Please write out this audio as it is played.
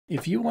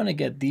If you want to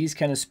get these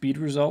kind of speed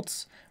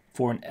results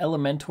for an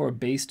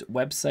Elementor-based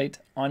website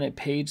on a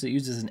page that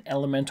uses an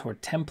Elementor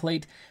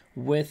template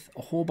with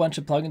a whole bunch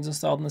of plugins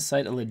installed on the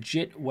site, a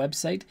legit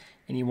website,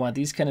 and you want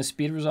these kind of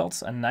speed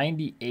results, a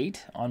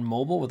 98 on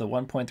mobile with a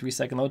 1.3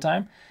 second load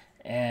time,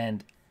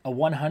 and a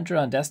 100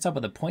 on desktop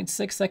with a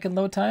 0.6 second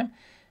load time,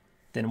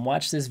 then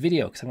watch this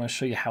video because I'm going to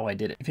show you how I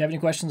did it. If you have any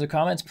questions or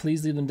comments,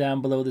 please leave them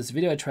down below this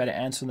video. I try to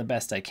answer them the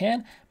best I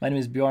can. My name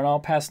is Bjorn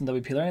Allpass from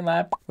WP Learning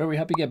Lab, where we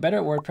help you get better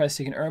at WordPress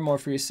so you can earn more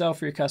for yourself,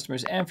 for your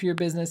customers, and for your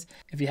business.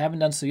 If you haven't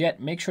done so yet,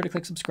 make sure to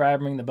click subscribe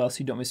and ring the bell so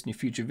you don't miss any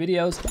future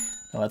videos.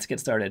 Now let's get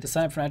started. To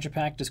sign up for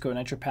NitroPack, just go to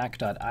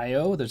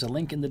nitropak.io. There's a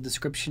link in the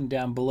description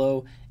down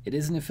below. It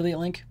is an affiliate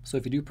link, so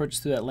if you do purchase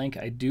through that link,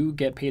 I do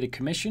get paid a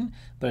commission,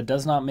 but it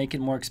does not make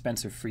it more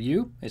expensive for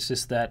you. It's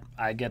just that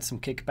I get some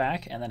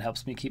kickback, and that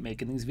helps me keep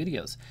making these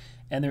videos.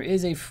 And there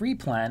is a free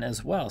plan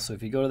as well. So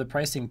if you go to the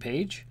pricing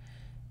page,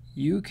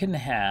 you can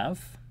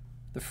have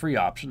the free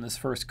option, this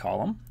first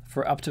column,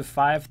 for up to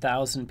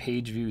 5,000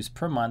 page views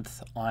per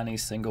month on a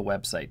single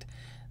website.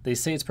 They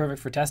say it's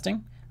perfect for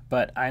testing,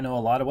 but I know a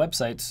lot of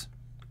websites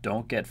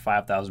don't get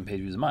 5,000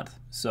 page views a month.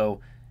 So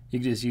you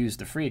can just use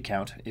the free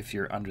account if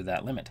you're under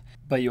that limit.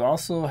 But you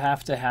also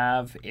have to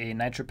have a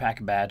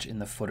NitroPack badge in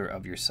the footer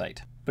of your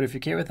site. But if you're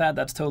okay with that,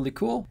 that's totally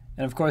cool.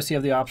 And of course, you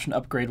have the option to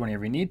upgrade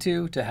whenever you need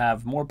to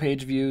have more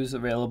page views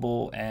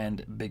available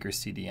and bigger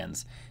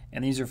CDNs.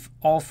 And these are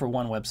all for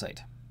one website.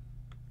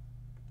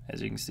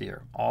 As you can see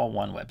here, all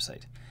one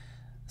website.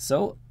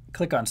 So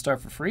click on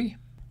Start for Free,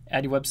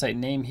 add your website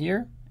name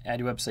here, add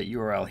your website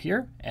URL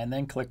here, and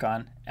then click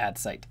on Add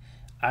Site.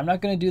 I'm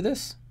not going to do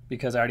this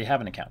because I already have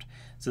an account.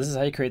 So this is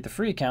how you create the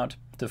free account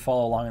to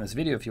follow along in this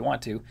video if you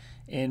want to.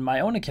 In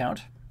my own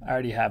account, I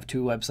already have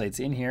two websites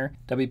in here,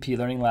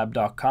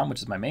 wplearninglab.com,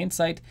 which is my main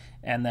site,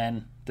 and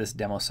then this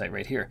demo site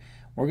right here.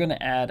 We're going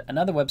to add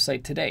another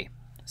website today.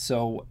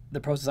 So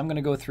the process I'm going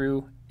to go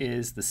through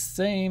is the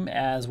same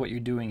as what you're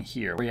doing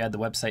here, where you add the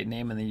website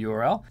name and the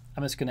URL.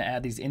 I'm just going to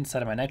add these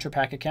inside of my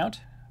NitroPack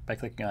account by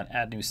clicking on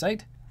Add New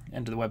Site,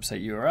 enter the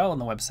website URL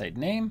and the website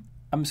name.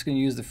 I'm just going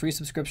to use the free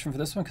subscription for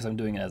this one because I'm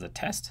doing it as a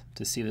test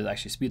to see if it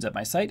actually speeds up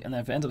my site. And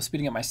then if it ends up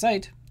speeding up my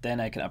site,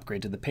 then I can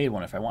upgrade to the paid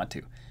one if I want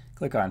to.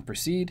 Click on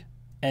Proceed.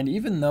 And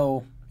even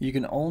though you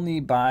can only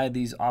buy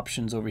these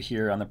options over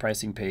here on the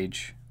pricing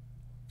page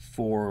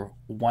for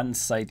one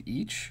site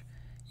each,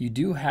 you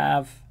do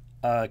have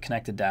a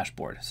connected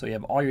dashboard. So you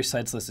have all your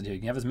sites listed here. You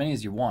can have as many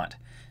as you want,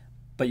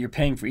 but you're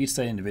paying for each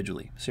site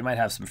individually. So you might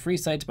have some free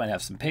sites, you might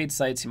have some paid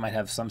sites, you might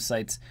have some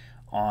sites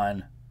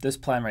on this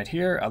plan right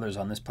here, others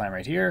on this plan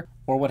right here,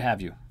 or what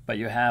have you. But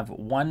you have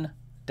one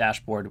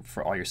dashboard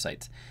for all your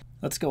sites.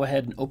 Let's go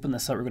ahead and open the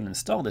site we're going to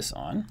install this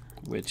on,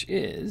 which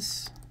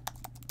is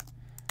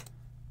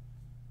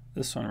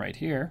this one right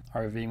here,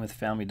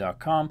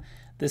 rvingwithfamily.com.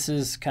 This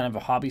is kind of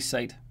a hobby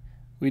site.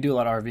 We do a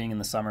lot of RVing in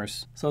the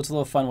summers, so it's a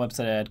little fun website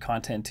to add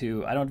content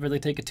to. I don't really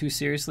take it too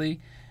seriously,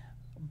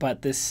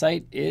 but this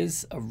site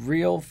is a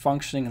real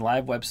functioning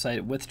live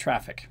website with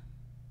traffic.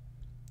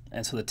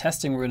 And so the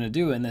testing we're going to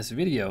do in this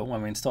video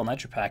when we install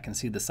NitroPack and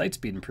see the site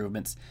speed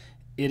improvements,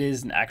 it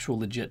is an actual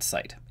legit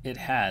site. It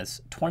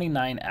has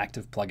 29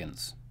 active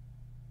plugins,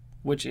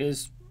 which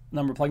is the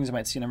number of plugins you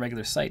might see on a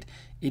regular site.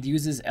 It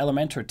uses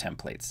Elementor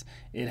templates.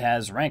 It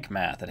has rank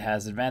math. It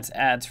has advanced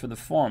ads for the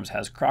forms. It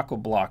has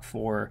Crocoblock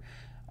for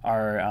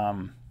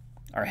our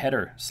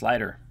header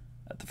slider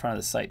at the front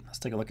of the site. Let's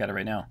take a look at it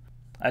right now.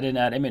 I didn't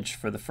add image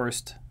for the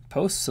first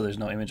post, so there's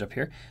no image up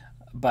here,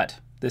 but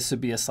this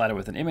would be a slider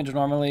with an image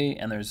normally,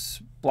 and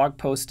there's blog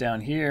posts down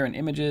here and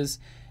images,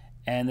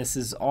 and this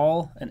is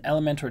all an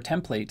Elementor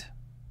template.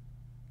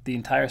 The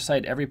entire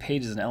site, every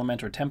page is an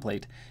Elementor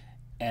template,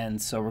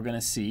 and so we're going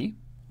to see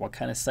what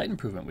kind of site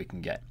improvement we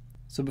can get.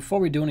 So before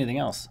we do anything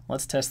else,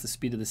 let's test the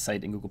speed of the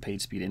site in Google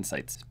Pagespeed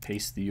Insights.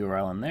 Paste the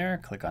URL in there,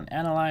 click on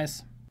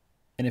Analyze,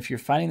 and if you're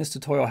finding this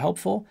tutorial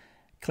helpful,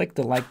 click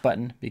the like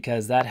button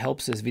because that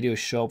helps this video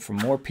show up for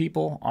more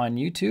people on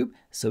YouTube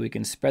so we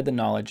can spread the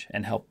knowledge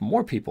and help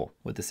more people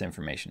with this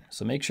information.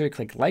 So make sure you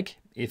click like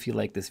if you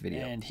like this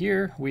video. And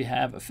here we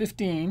have a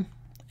 15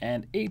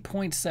 and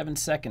 8.7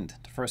 second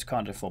to first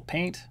content full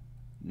paint.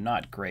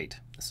 Not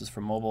great. This is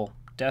for mobile.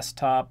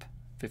 Desktop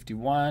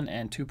 51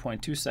 and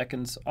 2.2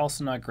 seconds.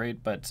 Also not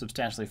great, but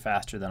substantially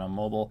faster than on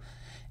mobile.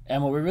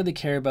 And what we really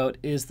care about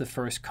is the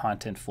first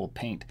content full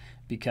paint,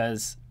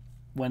 because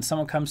when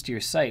someone comes to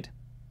your site,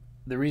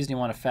 the reason you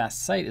want a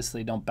fast site is so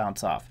they don't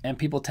bounce off. And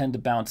people tend to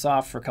bounce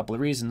off for a couple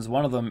of reasons.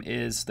 One of them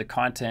is the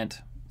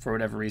content, for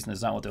whatever reason,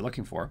 is not what they're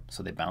looking for,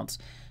 so they bounce.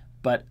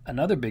 But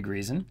another big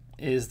reason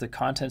is the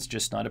content's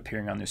just not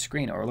appearing on their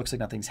screen, or it looks like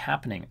nothing's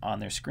happening on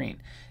their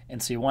screen.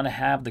 And so you want to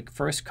have the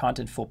first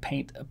content full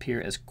paint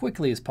appear as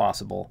quickly as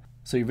possible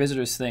so your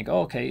visitors think,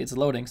 oh, okay, it's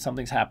loading,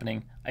 something's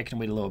happening, I can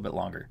wait a little bit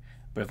longer.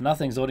 But if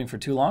nothing's loading for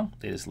too long,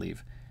 they just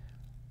leave.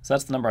 So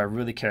that's the number I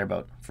really care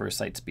about for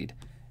site speed.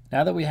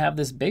 Now that we have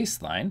this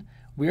baseline,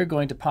 we are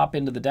going to pop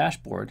into the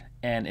dashboard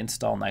and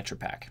install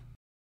NitroPack.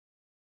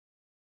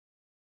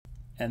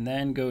 And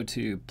then go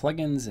to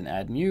Plugins and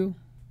Add New,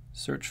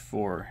 search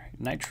for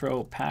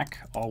NitroPack,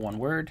 all one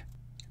word.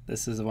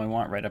 This is the one we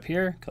want right up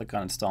here. Click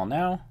on Install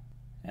Now,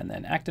 and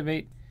then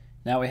Activate.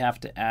 Now we have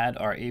to add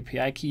our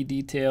API key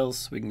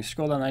details. We can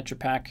scroll down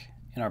NitroPack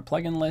in our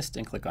plugin list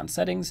and click on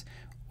Settings,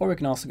 or we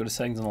can also go to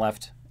Settings on the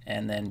left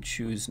and then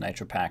choose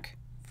NitroPack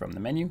from the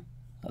menu.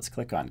 Let's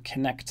click on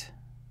Connect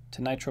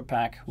to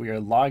NitroPack. We are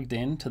logged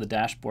in to the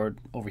dashboard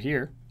over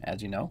here,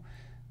 as you know,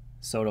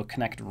 so it'll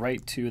connect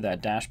right to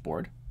that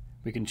dashboard.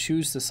 We can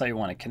choose the site we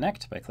want to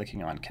connect by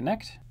clicking on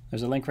Connect.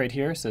 There's a link right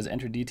here, it says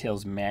enter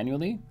details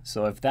manually.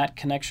 So if that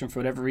connection for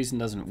whatever reason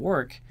doesn't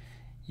work,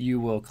 you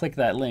will click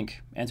that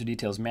link, enter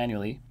details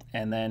manually,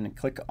 and then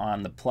click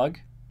on the plug,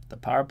 the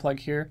power plug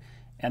here,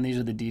 and these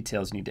are the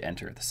details you need to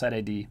enter, the site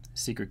ID,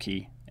 secret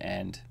key,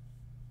 and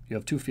you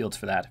have 2 fields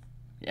for that.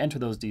 You enter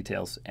those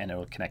details and it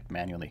will connect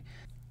manually.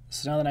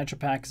 So now the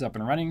NitroPack is up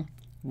and running,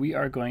 we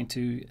are going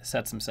to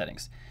set some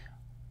settings.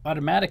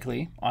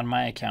 Automatically, on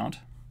my account,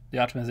 the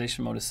optimization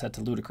mode is set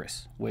to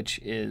Ludicrous, which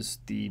is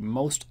the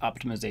most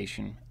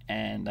optimization,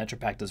 and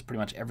NitroPack does pretty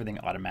much everything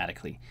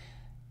automatically.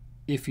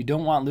 If you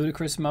don't want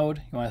Ludicrous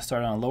mode, you want to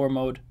start on a lower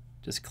mode,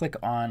 just click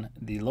on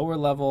the lower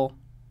level,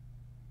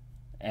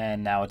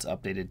 and now it's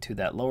updated to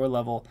that lower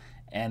level,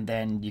 and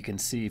then you can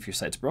see if your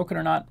site's broken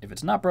or not. If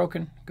it's not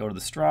broken, go to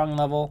the strong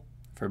level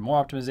for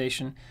more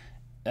optimization,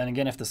 and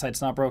again, if the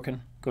site's not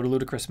broken, go to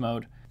Ludicrous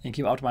mode, and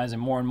keep optimizing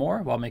more and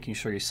more while making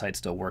sure your site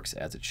still works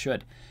as it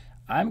should.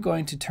 I'm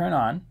going to turn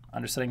on,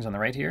 under settings on the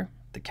right here,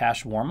 the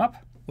cache warm-up,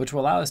 which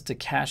will allow us to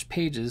cache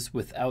pages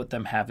without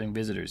them having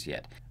visitors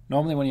yet.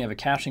 Normally when you have a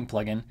caching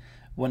plugin,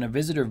 when a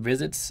visitor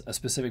visits a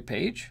specific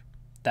page,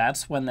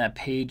 that's when that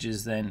page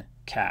is then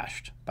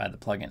cached by the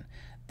plugin.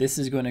 This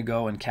is going to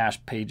go and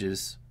cache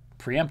pages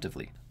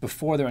preemptively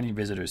before there are any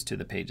visitors to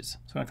the pages.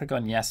 So I'm going to click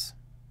on Yes,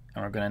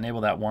 and we're going to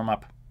enable that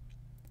warm-up.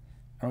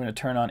 We're going to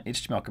turn on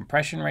HTML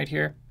compression right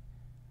here.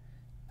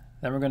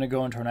 Then we're going to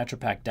go into our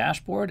NitroPack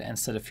dashboard and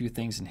set a few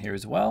things in here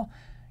as well.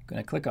 I'm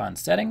going to click on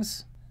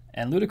Settings.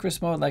 And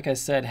Ludicrous mode, like I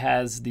said,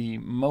 has the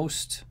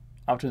most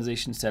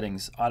optimization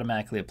settings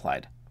automatically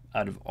applied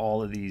out of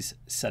all of these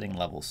setting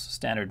levels: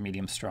 standard,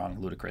 medium, strong,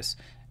 Ludicrous.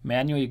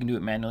 Manual, you can do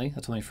it manually.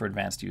 That's only for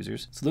advanced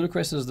users. So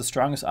Ludicrous is the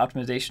strongest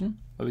optimization,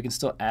 but we can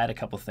still add a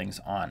couple things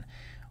on.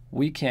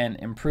 We can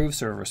improve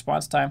server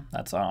response time.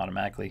 That's on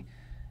automatically.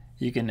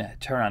 You can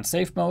turn on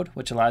safe mode,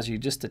 which allows you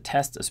just to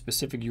test a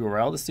specific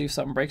URL to see if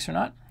something breaks or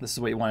not. This is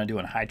what you want to do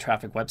on a high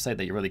traffic website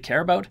that you really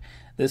care about.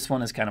 This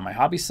one is kind of my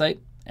hobby site,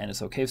 and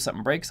it's okay if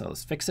something breaks, I'll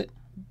just fix it.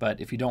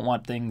 But if you don't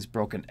want things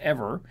broken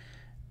ever,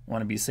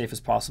 want to be as safe as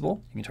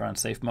possible, you can turn on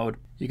safe mode.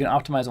 You can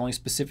optimize only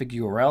specific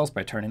URLs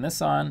by turning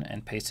this on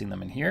and pasting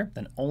them in here.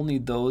 Then only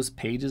those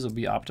pages will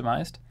be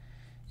optimized.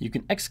 You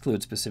can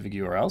exclude specific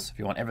URLs if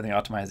you want everything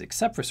optimized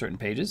except for certain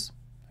pages.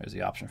 There's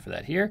the option for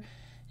that here.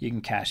 You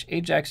can cache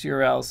Ajax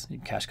URLs, you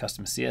can cache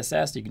custom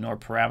CSS, you can ignore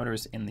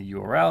parameters in the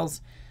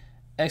URLs,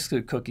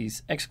 exclude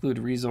cookies, exclude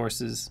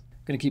resources.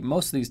 I'm going to keep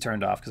most of these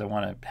turned off because I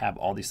want to have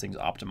all these things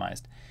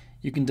optimized.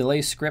 You can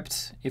delay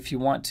scripts if you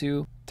want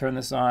to. Turn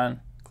this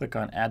on, click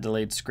on Add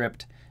Delayed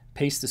Script,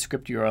 paste the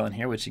script URL in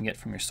here, which you can get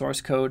from your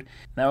source code.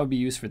 That would be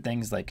used for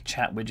things like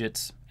chat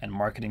widgets and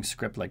marketing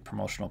script like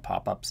promotional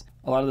pop-ups.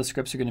 A lot of the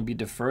scripts are going to be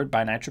deferred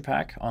by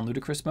NitroPack on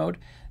Ludicrous mode,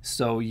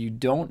 so you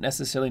don't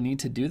necessarily need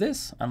to do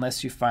this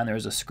unless you find there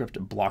is a script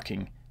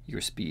blocking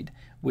your speed,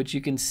 which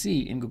you can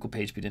see in Google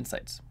Pagespeed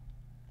Insights.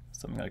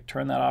 So I'm going to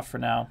turn that off for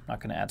now. I'm not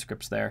going to add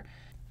scripts there.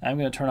 I'm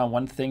going to turn on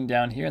one thing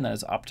down here, and that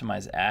is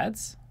Optimize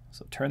Ads.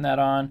 So turn that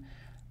on.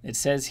 It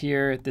says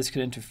here this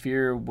could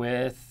interfere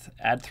with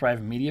AdThrive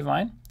and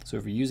Mediavine. So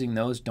if you're using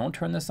those, don't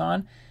turn this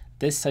on.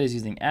 This site is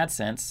using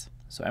AdSense,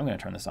 so I'm going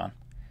to turn this on.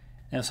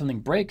 And if something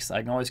breaks,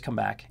 I can always come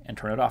back and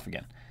turn it off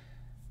again.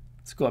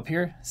 Let's go up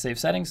here, Save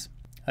Settings.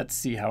 Let's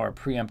see how our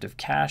preemptive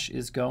cache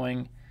is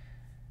going.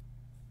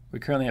 We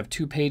currently have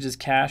 2 pages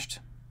cached.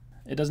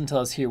 It doesn't tell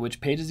us here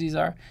which pages these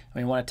are.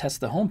 And we want to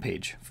test the home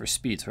page for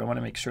speed, so I want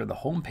to make sure the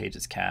home page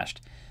is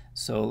cached.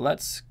 So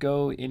let's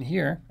go in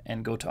here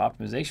and go to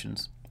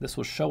Optimizations. This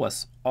will show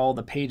us all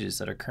the pages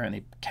that are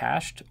currently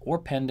cached or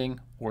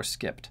pending or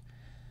skipped.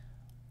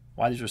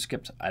 Why these were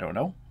skipped, I don't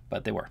know,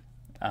 but they were.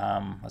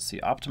 Let's see,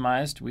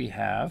 optimized, we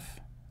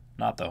have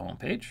not the home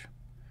page,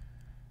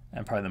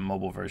 and probably the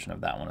mobile version of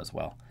that one as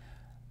well.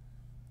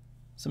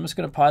 So I'm just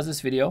going to pause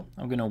this video.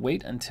 I'm going to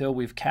wait until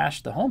we've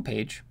cached the home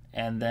page,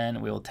 and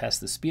then we'll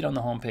test the speed on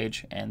the home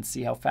page and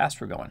see how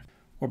fast we're going.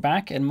 We're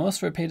back, and most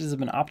of our pages have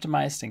been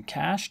optimized and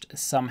cached.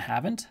 Some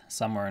haven't,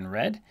 some are in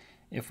red.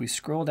 If we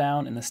scroll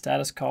down in the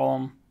status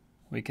column,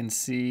 we can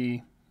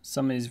see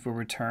some of these were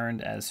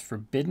returned as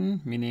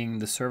forbidden, meaning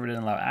the server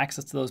didn't allow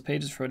access to those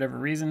pages for whatever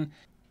reason.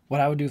 What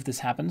I would do if this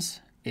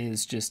happens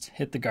is just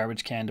hit the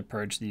garbage can to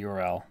purge the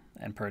URL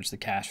and purge the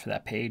cache for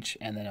that page,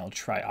 and then I'll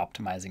try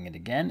optimizing it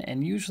again,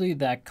 and usually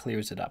that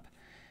clears it up.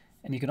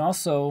 And you can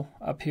also,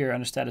 up here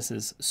under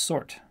statuses,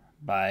 sort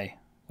by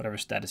whatever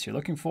status you're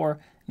looking for.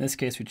 In this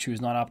case, we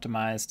choose not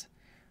optimized,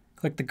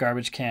 click the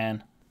garbage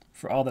can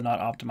for all the not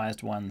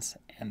optimized ones,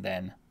 and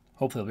then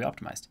hopefully it'll be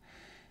optimized.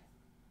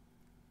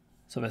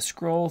 So if I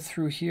scroll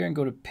through here and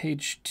go to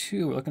page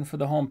 2, we're looking for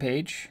the home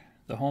page.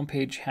 The home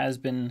page has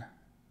been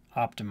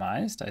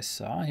optimized. I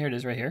saw, here it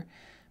is right here.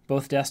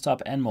 Both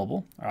desktop and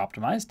mobile are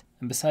optimized.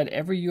 And beside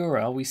every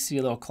URL, we see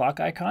a little clock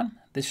icon.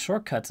 This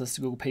shortcuts us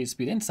to Google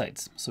Pagespeed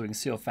Insights, so we can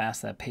see how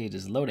fast that page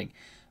is loading.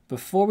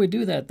 Before we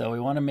do that though, we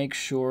want to make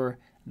sure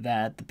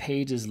that the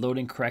page is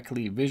loading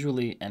correctly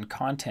visually and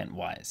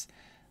content-wise.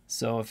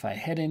 So if I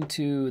head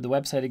into the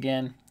website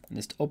again, and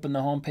just open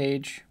the home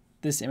page,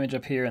 this image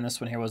up here and this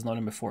one here wasn't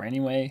loading before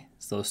anyway,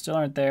 so those still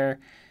aren't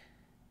there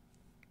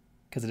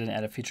because I didn't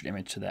add a featured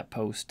image to that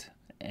post.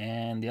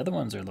 And the other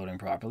ones are loading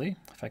properly.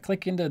 If I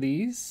click into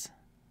these,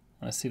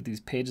 I want to see if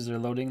these pages are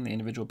loading, the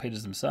individual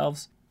pages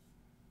themselves.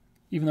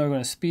 Even though we're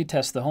going to speed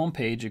test the home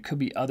page, it could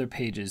be other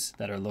pages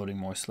that are loading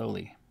more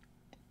slowly.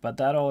 But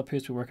that all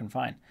appears to be working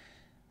fine.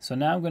 So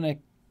now I'm going to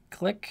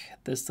click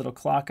this little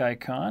clock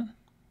icon.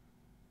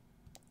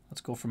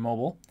 Let's go for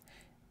mobile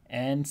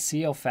and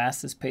see how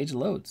fast this page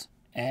loads.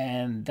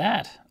 And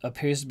that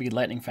appears to be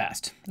lightning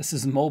fast. This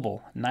is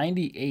mobile,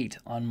 98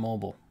 on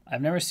mobile.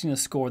 I've never seen a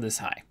score this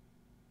high.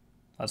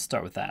 Let's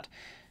start with that.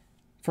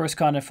 First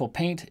contentful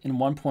paint in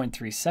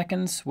 1.3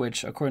 seconds,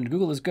 which according to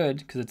Google is good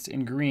because it's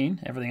in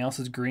green. Everything else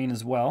is green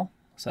as well,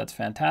 so that's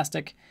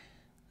fantastic.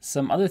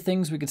 Some other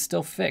things we could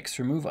still fix.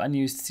 Remove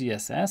unused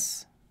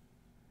CSS.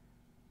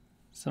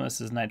 Some of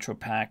this is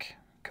NitroPack,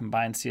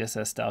 combined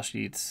CSS style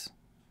sheets,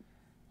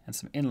 and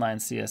some inline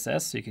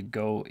CSS, so you could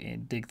go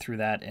and dig through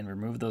that and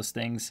remove those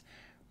things.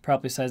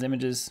 Properly sized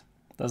images.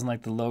 Doesn't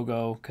like the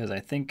logo because I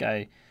think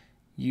I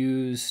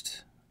used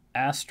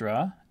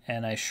Astra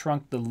and I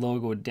shrunk the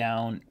logo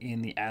down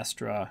in the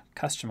Astra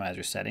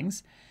customizer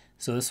settings.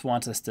 So this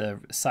wants us to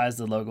size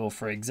the logo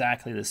for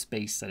exactly the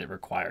space that it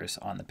requires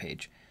on the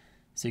page.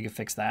 So you can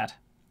fix that.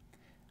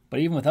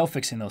 But even without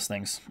fixing those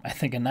things, I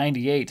think a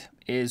 98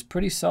 is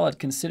pretty solid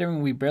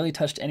considering we barely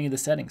touched any of the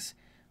settings.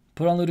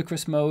 Put on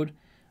Ludicrous mode,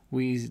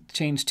 we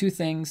changed 2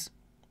 things,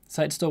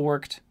 site still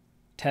worked,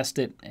 test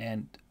it,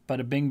 and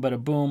bada bing, bada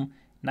boom,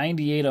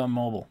 98 on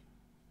mobile.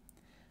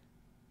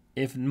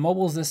 If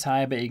mobile's this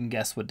high, I bet you can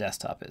guess what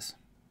desktop is.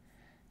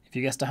 If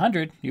you guessed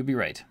 100, you'd be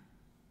right.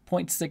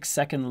 0.6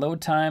 second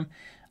load time.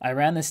 I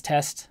ran this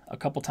test a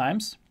couple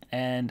times,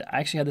 and I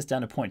actually had this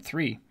down to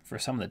 0.3 for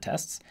some of the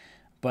tests,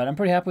 but I'm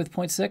pretty happy with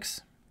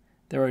 0.6.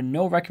 There are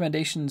no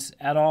recommendations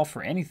at all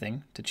for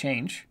anything to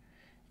change,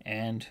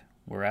 and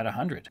we're at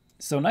 100.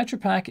 So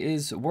NitroPack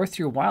is worth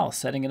your while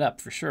setting it up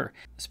for sure,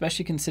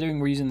 especially considering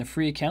we're using the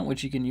free account,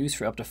 which you can use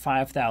for up to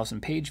 5,000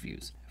 page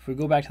views. If we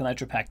go back to the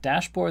NitroPack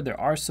dashboard, there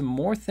are some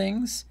more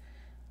things.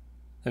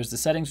 There's the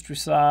settings which we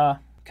saw,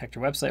 connect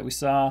your website we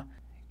saw,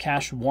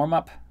 cache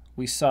warm-up.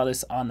 We saw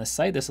this on the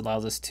site. This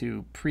allows us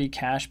to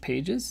pre-cache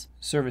pages.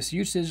 Service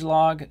usage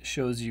log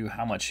shows you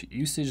how much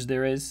usage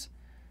there is.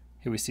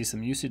 Here we see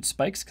some usage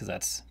spikes because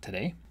that's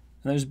today.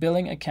 And there's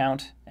billing,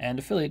 account, and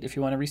affiliate if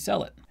you want to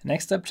resell it.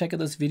 Next up, check out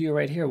this video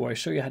right here where I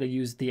show you how to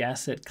use the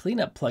asset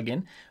cleanup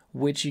plugin,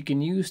 which you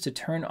can use to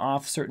turn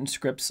off certain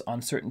scripts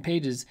on certain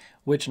pages,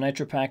 which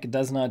NitroPack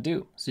does not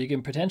do. So you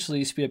can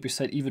potentially speed up your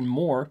site even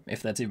more,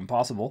 if that's even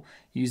possible,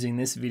 using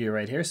this video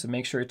right here. So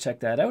make sure to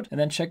check that out. And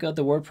then check out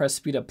the WordPress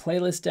speed up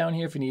playlist down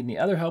here if you need any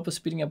other help with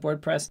speeding up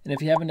WordPress. And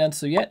if you haven't done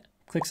so yet,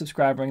 click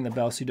subscribe, ring the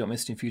bell so you don't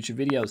miss any future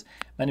videos.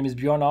 My name is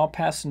Bjorn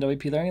Allpass from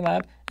WP Learning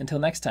Lab. Until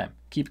next time,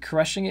 keep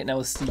crushing it, and I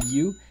will see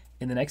you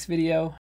in the next video.